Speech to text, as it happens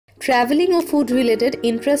Travelling ও food related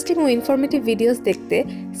interesting ও informative videos দেখতে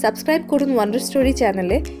subscribe করুন wonder story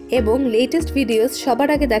চ্যানেলে এবং লেটেস্ট ভিডিওস সবার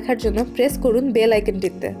আগে দেখার জন্য প্রেস করুন বেল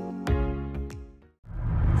আইকনটিতে।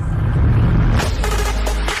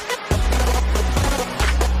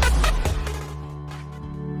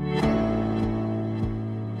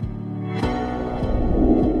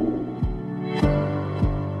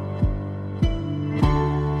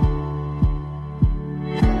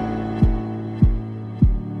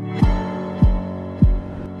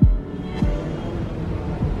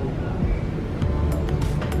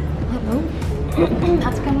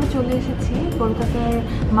 আজকে আমরা চলে এসেছি কলকাতার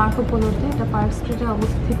মার্কো পোলোতে। এটা পার্ক স্ট্রিটে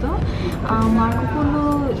অবস্থিত। Marco polo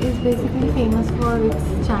is basically famous for its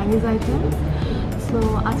Chinese item. So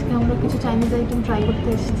আজকে আমরা কিছু চাইনিজ আইটেম ট্রাই করতে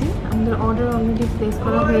এসেছি। আমাদের অর্ডার অলরেডি প্লেস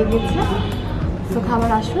করা হয়ে গেছে। সো খাবার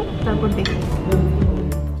আসবে, তারপর দেখি।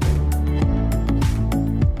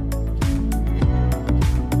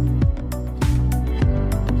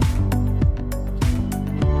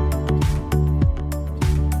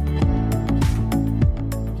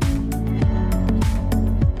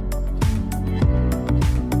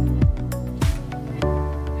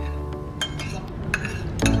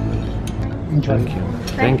 Thank you.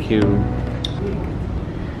 Thank you.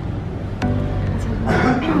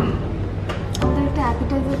 আমাদের একটা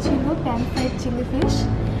অ্যাপিটাইজার ছিল pan fried chilli fish.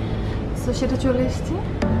 So সেটা চলে এসেছে,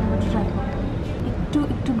 ট্রাই করবো।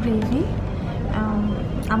 একটু গ্রেভি।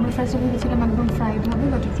 আমরা ফার্স্টে ভেবেছিলাম একদম ফ্রাইড হবে,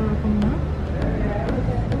 বাট একটু ওরকম না,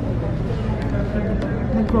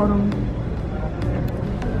 গরম।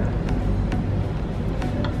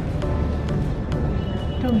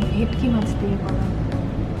 এটা ভেটকি মাছ দিয়ে করা।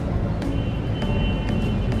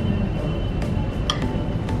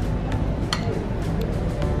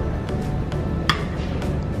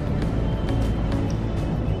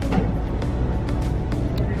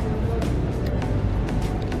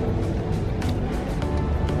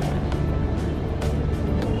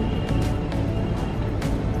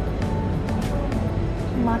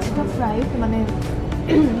 মাছটা ফ্রাইড, মানে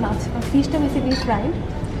ফিশটা বেসিক্যালি ফ্রাইড।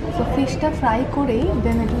 সো ফিশটা ফ্রাই করেই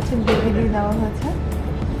দেন এটা হচ্ছে গ্রেভি দিয়ে দেওয়া হয়েছে।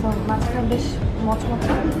 তো মাছটা বেশ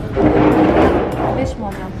মচমচে, বেশ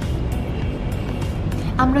মজা।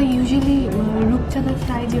 আমরা ইউজুয়ালি রূপচাঁদা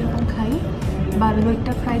ফ্রাই যেরকম খাই বা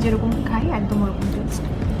লইট্টা ফ্রাই যেরকম খাই, একদম ওরকম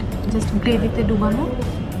জাস্ট গ্রেভিতে ডুবানো।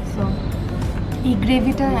 সো এই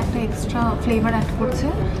গ্রেভিটা একটা এক্সট্রা ফ্লেভার অ্যাড করছে,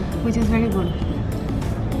 হুইচ ইজ ভেরি গুড।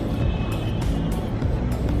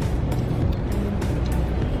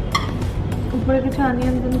 উপরে কিছু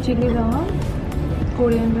অনিয়ন দেন, চিলি দেওয়া,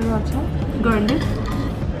 কোরিয়ান্ডারও আছে, গার্লিক,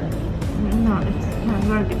 না হ্যাঁ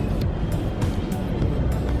garlic.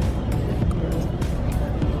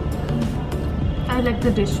 I like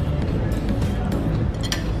the dish.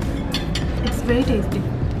 It's very tasty.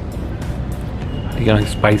 You like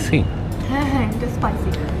spicy? হ্যাঁ, এটা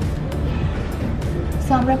স্পাইসি।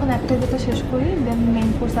 সো আমরা এখন একটা যেটা শেষ করি, দেন মেইন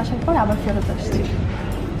কোর্স আসার পর আবার ফেরত আসছি।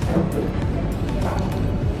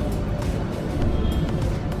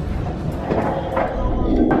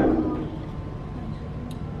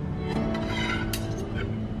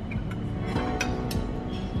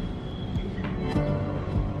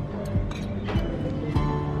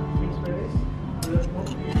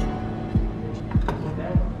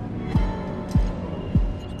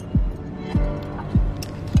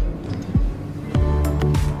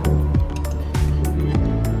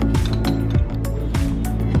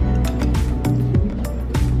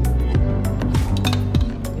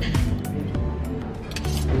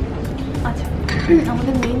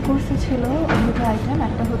 আমাদের মেইন কোর্সে ছিল দুটো আইটেম।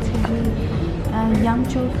 একটা হচ্ছে গিয়ে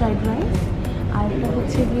ইয়াংচোল ফ্রাইড রাইস, আর একটা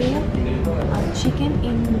হচ্ছে গিয়ে chicken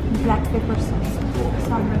in black pepper sauce. So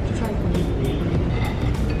আমরা একটু ট্রাই করি।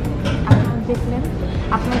 আপনারা দেখলেন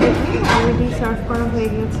অলরেডি সার্ভ করা হয়ে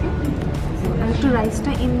গিয়েছে। আর একটু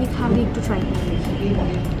রাইসটা এমনি খালি একটু ট্রাই করি।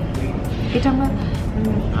 এটা আমরা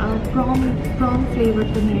প্রন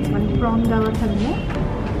ফ্লেভারটা নিয়েছি, মানে প্রন দেওয়া থাকবে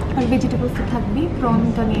আর ভেজিটেবলস তো থাকবেই।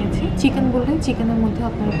 প্রনটা নিয়েছি। চিকেন বললে চিকেনের মধ্যে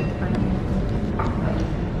আপনারা করতে পারেন।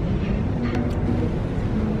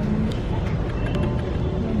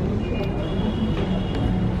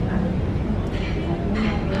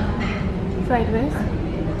 ফ্রাইড রাইস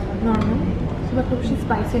নর্মাল, খুব বেশি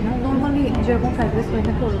স্পাইসি না, নর্মালি যেরকম ফ্রাইড রাইস হয়ে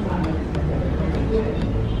থাকে ওরকম।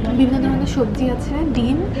 বিভিন্ন ধরনের সবজি আছে,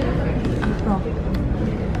 ডিম আর প্রন।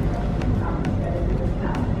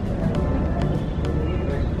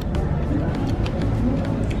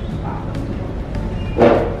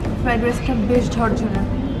 ফ্রাইড রাইসটা বেশ ঝরঝরে।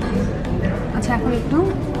 আচ্ছা, এখন একটু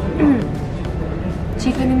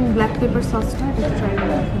চিকেন ইন ব্ল্যাক পেপার সসটা একটু ট্রাই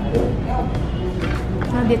করে রাখুন।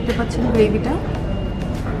 আপনারা দেখতে পাচ্ছেন গ্রেভিটা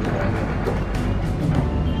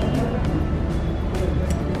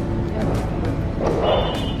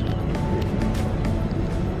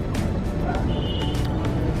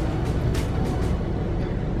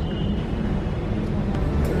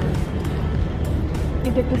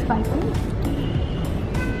স্পাইসি,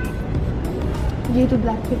 যেহেতু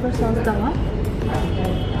ব্ল্যাক পেপার সস দেওয়া,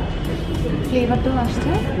 ফ্লেভারটাও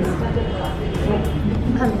আসছে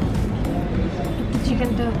ভালো। একটু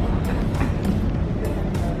চিকেনটা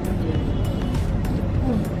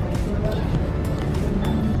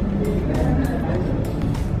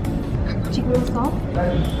চিকেন সফট,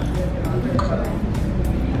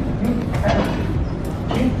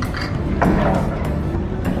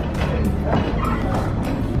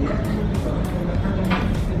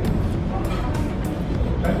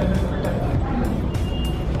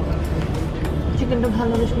 চিকেনটা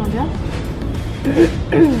ভালো, বেশ মজা,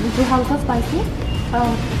 একটু হালকা স্পাইসি।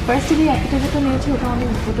 ফার্স্টে যে অ্যাপিটাইজারটা নিয়েছি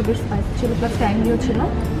ওটা বেশ স্পাইসি ছিল, প্লাস ট্যাঙ্গিও ছিল।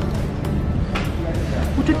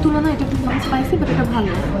 ওটার তুলনায় এটা একটু কম স্পাইসি, বাট এটা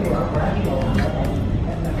ভালো,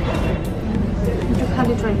 একটু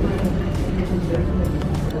খালি ট্রাই করি।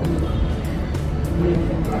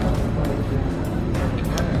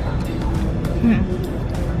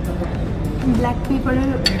 ব্ল্যাক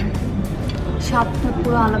পেপারের স্বাদটা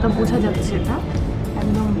পুরো আলাদা বোঝা যাচ্ছে, এটা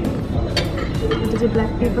একদম, এটা যে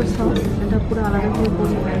ব্ল্যাক পেপার সস এটা পুরো আলাদাভাবে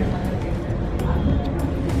বোঝা যায়।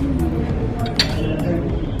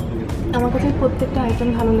 আমার কাছে প্রত্যেকটা আইটেম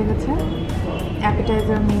ভালো লেগেছে,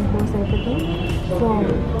 অ্যাপিটাইজার, মেইন কোর্স, এভরিথিং। তো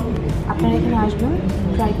আপনারা এখানে আসবেন,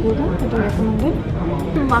 ট্রাই করবেন, এটা রেকমেন্ডেড।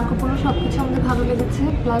 মার্কো পোলো সব কিছু আমাদের ভালো লেগেছে,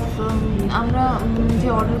 প্লাস আমরা যে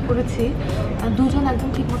অর্ডার করেছি দুজন একদম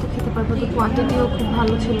ঠিকমতো খেতে পারবো, তো কোয়ান্টিটিও খুব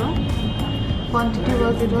ভালো ছিল, কোয়ান্টিটি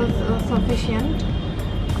ওয়াজ সাফিসিয়েন্ট।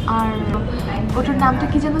 আর ওটার নামটা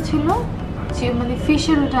কি যেন ছিল, যে মানে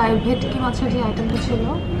ফিশের ওটা ভেটকি মাছের যে আইটেমটা ছিল,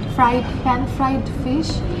 প্যান ফ্রাইড ফিশ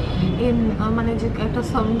ইন মানে যে একটা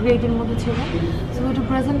সম গ্রেডের মধ্যে ছিল। সো ওটা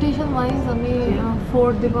প্রেজেন্টেশন ওয়াইজ আমি 4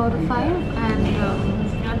 দেবো out of 5,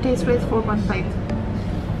 and taste wise 4.5।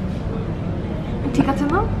 ঠিক আছে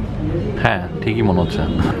না? হ্যাঁ, ঠিকই মনে হচ্ছে।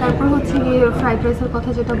 তারপর হচ্ছে গিয়ে ফ্রাইড রাইসের কথা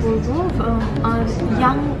যেটা বলবো, আর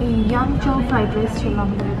ইয়াং চাও ফ্রাইড রাইস ছিল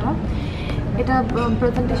আমাদের এটা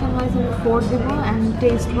প্রেজেন্টেশন ওয়াইজ আমি 4 দেবো, and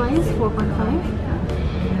taste wise 4.5।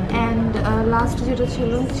 And last যেটা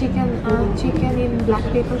ছিল chicken in black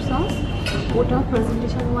pepper sauce, ওটা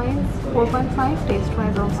presentation wise 4.5, taste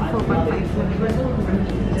wise also 4.5।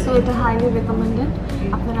 So এটা হাইলি রেকমেন্ডেড,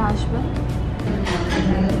 আপনারা আসবেন।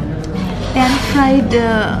 প্যান ফ্রাইড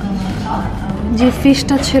যে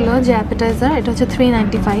ফিশটা ছিল, যে অ্যাপিটাইজার, এটা হচ্ছে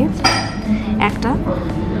 395 একটা।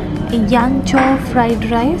 ইয়াং চো ফ্রাইড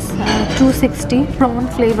রাইস 260, প্রন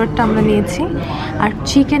ফ্লেভারটা আমরা নিয়েছি, আর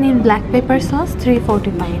chicken in black pepper sauce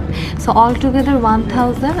 345। So all together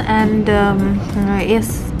 1000, and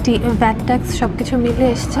ST VAT tax সব কিছু মিলে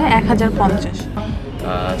এসছে 1050।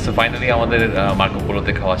 সো ফাইনালি আমাদের মার্কো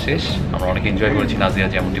পোলোতে খাওয়া শেষ। আমরা অনেক এনজয় করেছি, নাজিয়া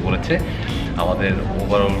যেমনটি বলেছে। আমাদের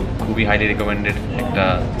ওভারঅল খুবই হাইলি রেকমেন্ডেড একটা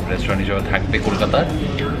রেস্টুরেন্ট হিসেবে থাকবে কলকাতার।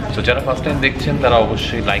 সো যারা ফার্স্ট টাইম দেখছেন তারা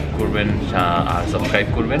অবশ্যই লাইক করবেন আর সাবস্ক্রাইব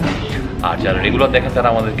করবেন, আর যারা রেগুলার দেখেন তারা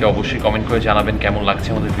আমাদেরকে অবশ্যই কমেন্ট করে জানাবেন কেমন লাগছে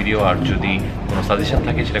আমাদের ভিডিও, আর যদি কোনো সাজেশন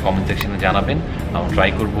থাকে সেটা কমেন্ট সেকশনে জানাবেন। আমরা ট্রাই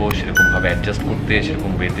করবো সেরকমভাবে অ্যাডজাস্ট করতে,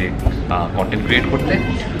 সেরকম ওয়েতে কন্টেন্ট ক্রিয়েট করতে।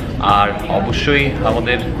 আর অবশ্যই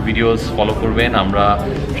আমাদের ভিডিওস ফলো করবেন। আমরা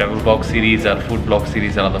ট্রাভেল ব্লগ সিরিজ আর ফুড ব্লগ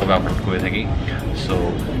সিরিজ আলাদাভাবে আপলোড করে থাকি। সো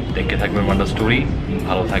দেখতে থাকবেন ওয়ান্ডার স্টোরি,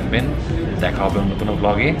 ভালো থাকবেন, দেখা হবে অন্য কোনো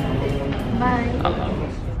ব্লগে। বাই। আল্লাহ।